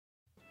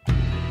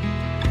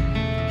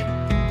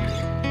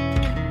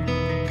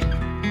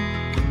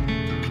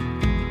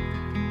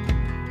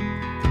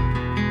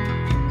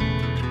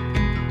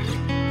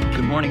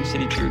morning,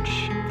 City Church.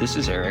 This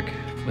is Eric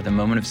with a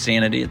moment of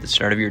sanity at the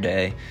start of your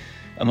day,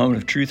 a moment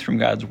of truth from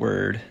God's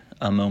Word,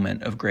 a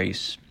moment of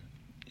grace.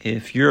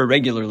 If you're a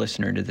regular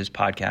listener to this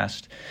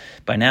podcast,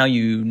 by now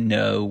you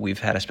know we've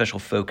had a special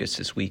focus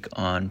this week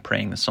on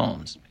praying the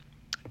Psalms.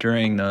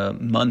 During the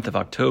month of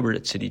October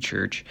at City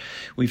Church,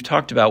 we've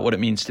talked about what it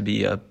means to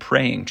be a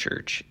praying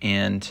church,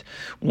 and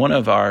one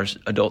of our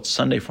adult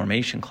Sunday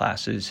formation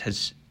classes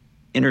has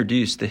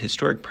introduced the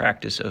historic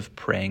practice of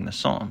praying the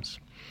Psalms.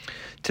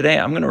 Today,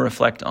 I'm going to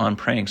reflect on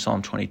praying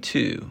Psalm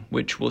 22,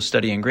 which we'll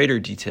study in greater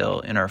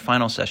detail in our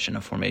final session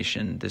of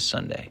formation this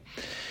Sunday.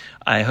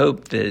 I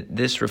hope that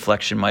this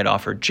reflection might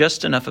offer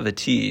just enough of a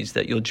tease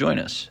that you'll join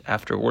us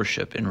after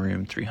worship in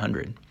room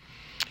 300.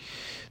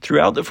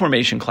 Throughout the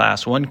formation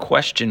class, one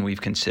question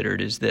we've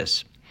considered is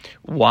this: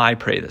 why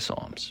pray the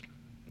Psalms?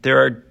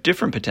 There are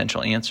different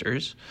potential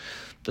answers.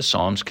 The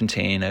Psalms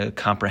contain a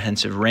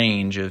comprehensive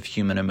range of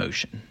human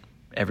emotion.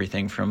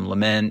 Everything from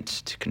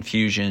lament to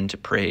confusion to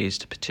praise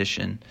to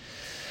petition.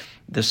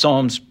 The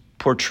Psalms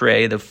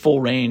portray the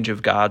full range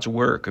of God's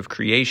work of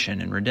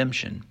creation and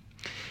redemption.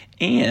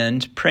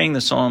 And praying the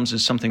Psalms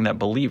is something that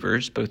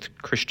believers, both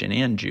Christian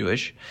and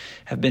Jewish,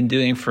 have been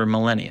doing for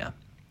millennia.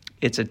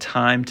 It's a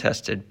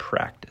time-tested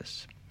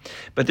practice.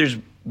 But there's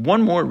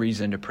one more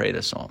reason to pray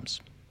the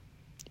Psalms.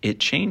 It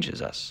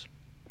changes us.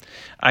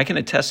 I can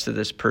attest to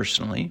this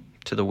personally,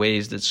 to the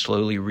ways that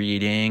slowly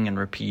reading and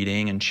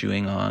repeating and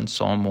chewing on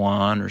Psalm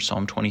 1 or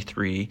Psalm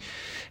 23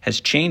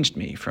 has changed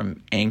me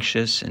from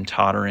anxious and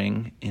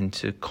tottering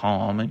into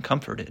calm and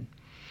comforted.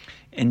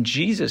 And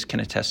Jesus can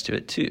attest to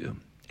it too.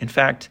 In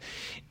fact,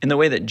 in the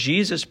way that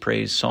Jesus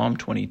prays Psalm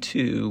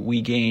 22,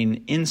 we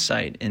gain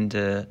insight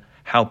into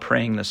how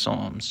praying the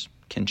Psalms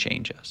can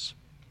change us.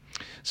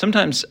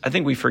 Sometimes I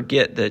think we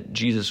forget that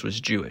Jesus was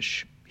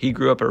Jewish. He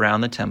grew up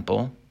around the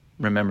temple.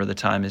 Remember the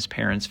time his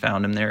parents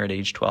found him there at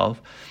age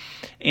 12.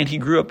 And he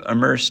grew up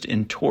immersed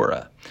in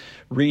Torah,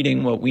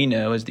 reading what we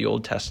know as the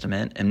Old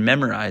Testament and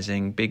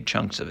memorizing big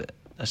chunks of it,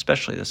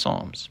 especially the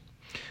Psalms.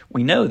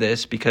 We know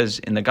this because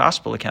in the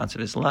gospel accounts of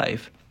his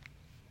life,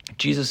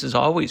 Jesus is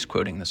always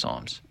quoting the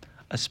Psalms,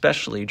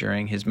 especially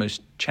during his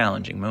most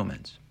challenging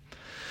moments.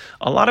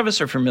 A lot of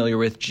us are familiar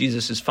with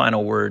Jesus'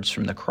 final words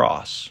from the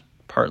cross,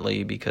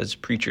 partly because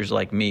preachers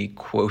like me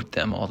quote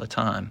them all the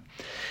time.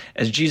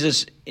 As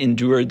Jesus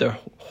endured the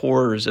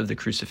horrors of the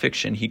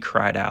crucifixion, he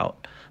cried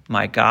out,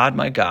 my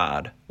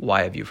God,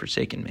 why have you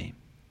forsaken me?"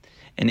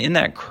 And in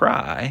that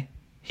cry,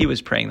 he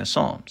was praying the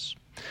Psalms,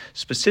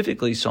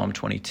 specifically Psalm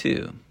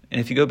 22. And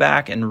if you go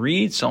back and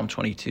read Psalm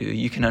 22,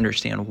 you can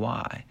understand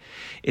why.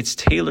 It's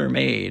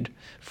tailor-made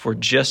for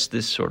just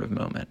this sort of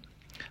moment.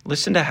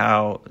 Listen to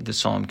how the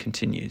psalm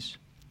continues.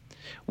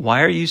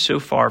 "Why are you so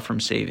far from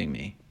saving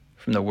me,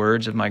 from the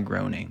words of my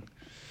groaning?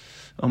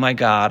 Oh my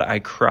God, I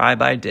cry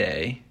by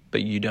day,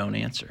 but you don't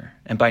answer,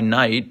 and by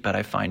night, but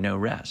I find no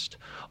rest.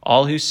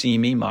 All who see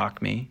me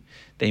mock me.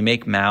 They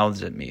make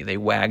mouths at me. They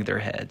wag their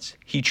heads.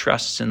 He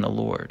trusts in the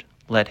Lord.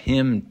 Let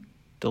him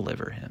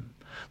deliver him.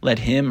 Let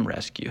him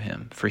rescue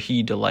him, for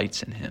he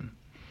delights in him."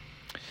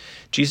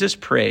 Jesus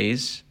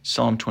prays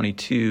Psalm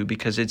 22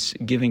 because it's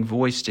giving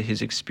voice to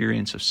his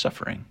experience of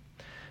suffering.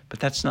 But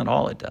that's not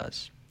all it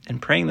does. In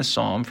praying the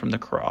psalm from the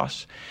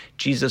cross,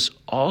 Jesus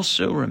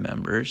also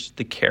remembers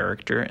the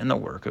character and the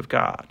work of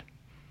God.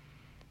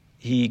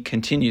 He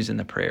continues in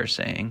the prayer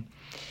saying,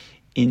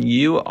 "In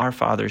you our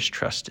fathers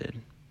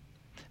trusted.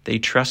 They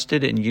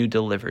trusted and you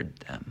delivered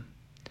them.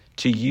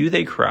 To you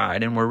they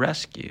cried and were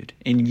rescued.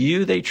 In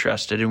you they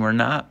trusted and were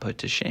not put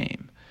to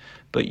shame.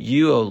 But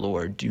you, O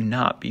Lord, do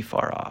not be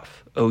far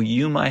off. O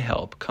you, my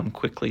help, come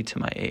quickly to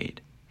my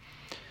aid."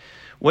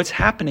 What's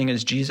happening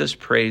as Jesus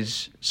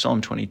prays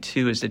Psalm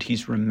 22 is that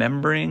he's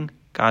remembering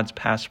God's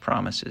past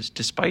promises,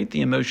 despite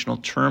the emotional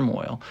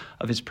turmoil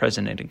of his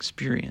present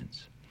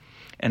experience.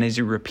 And as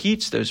he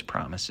repeats those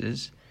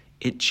promises,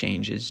 it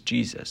changes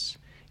Jesus.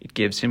 It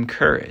gives him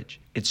courage.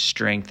 It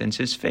strengthens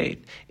his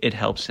faith. It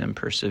helps him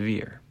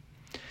persevere.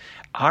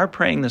 Our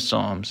praying the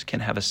Psalms can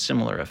have a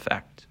similar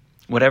effect.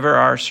 Whatever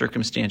our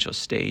circumstantial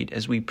state,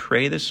 as we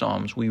pray the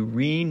Psalms, we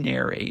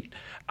re-narrate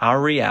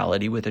our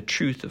reality with the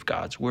truth of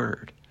God's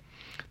word.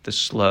 The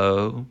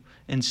slow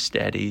and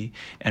steady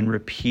and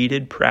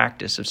repeated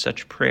practice of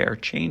such prayer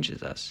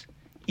changes us,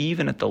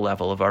 even at the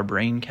level of our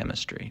brain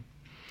chemistry.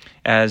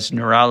 As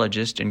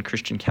neurologist and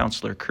Christian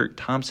counselor Kurt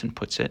Thompson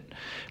puts it,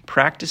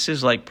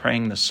 practices like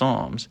praying the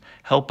Psalms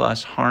help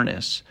us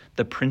harness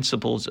the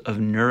principles of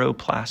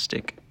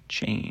neuroplastic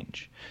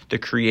change, the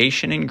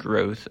creation and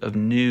growth of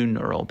new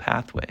neural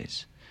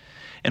pathways.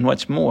 And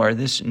what's more,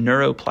 this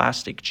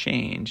neuroplastic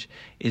change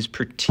is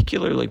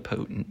particularly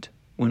potent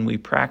when we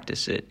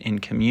practice it in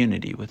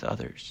community with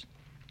others.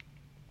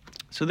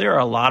 So there are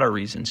a lot of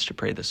reasons to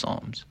pray the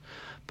Psalms,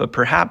 but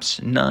perhaps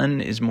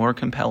none is more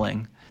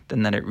compelling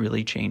than that it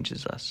really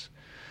changes us.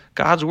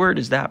 God's word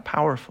is that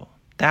powerful,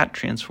 that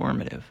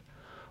transformative.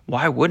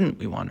 Why wouldn't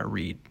we want to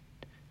read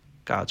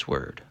God's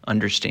word,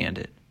 understand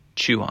it,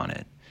 chew on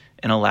it,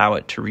 and allow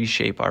it to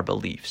reshape our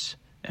beliefs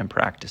and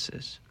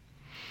practices?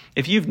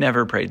 If you've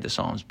never prayed the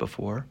Psalms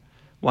before,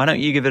 Why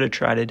don't you give it a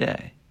try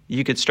today?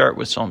 You could start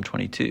with Psalm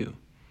 22.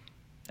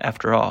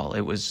 After all,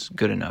 it was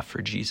good enough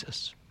for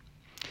Jesus.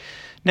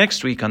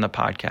 Next week on the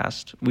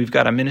podcast, we've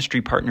got a ministry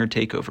partner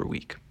takeover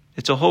week.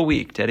 It's a whole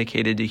week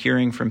dedicated to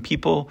hearing from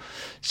people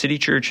City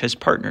Church has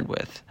partnered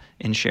with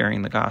in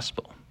sharing the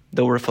gospel.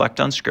 They'll reflect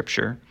on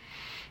Scripture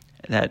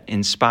that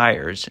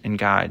inspires and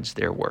guides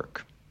their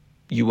work.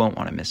 You won't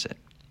want to miss it.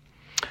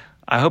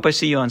 I hope I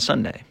see you on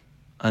Sunday.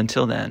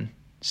 Until then,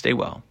 stay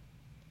well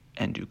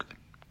and do good.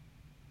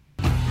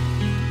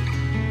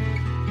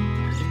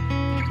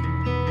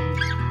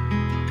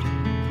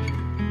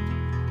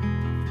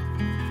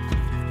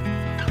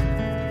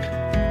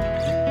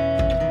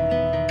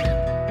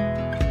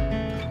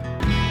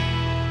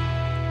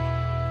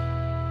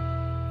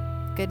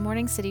 Good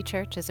Morning City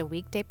Church is a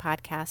weekday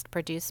podcast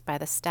produced by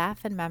the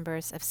staff and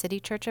members of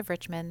City Church of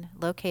Richmond,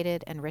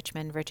 located in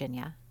Richmond,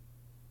 Virginia.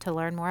 To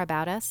learn more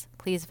about us,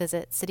 please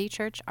visit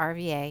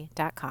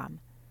citychurchrva.com.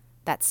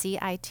 That's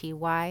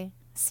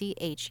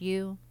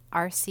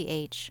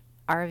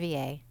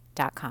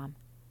citychurchrva.com.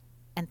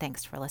 And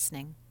thanks for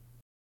listening.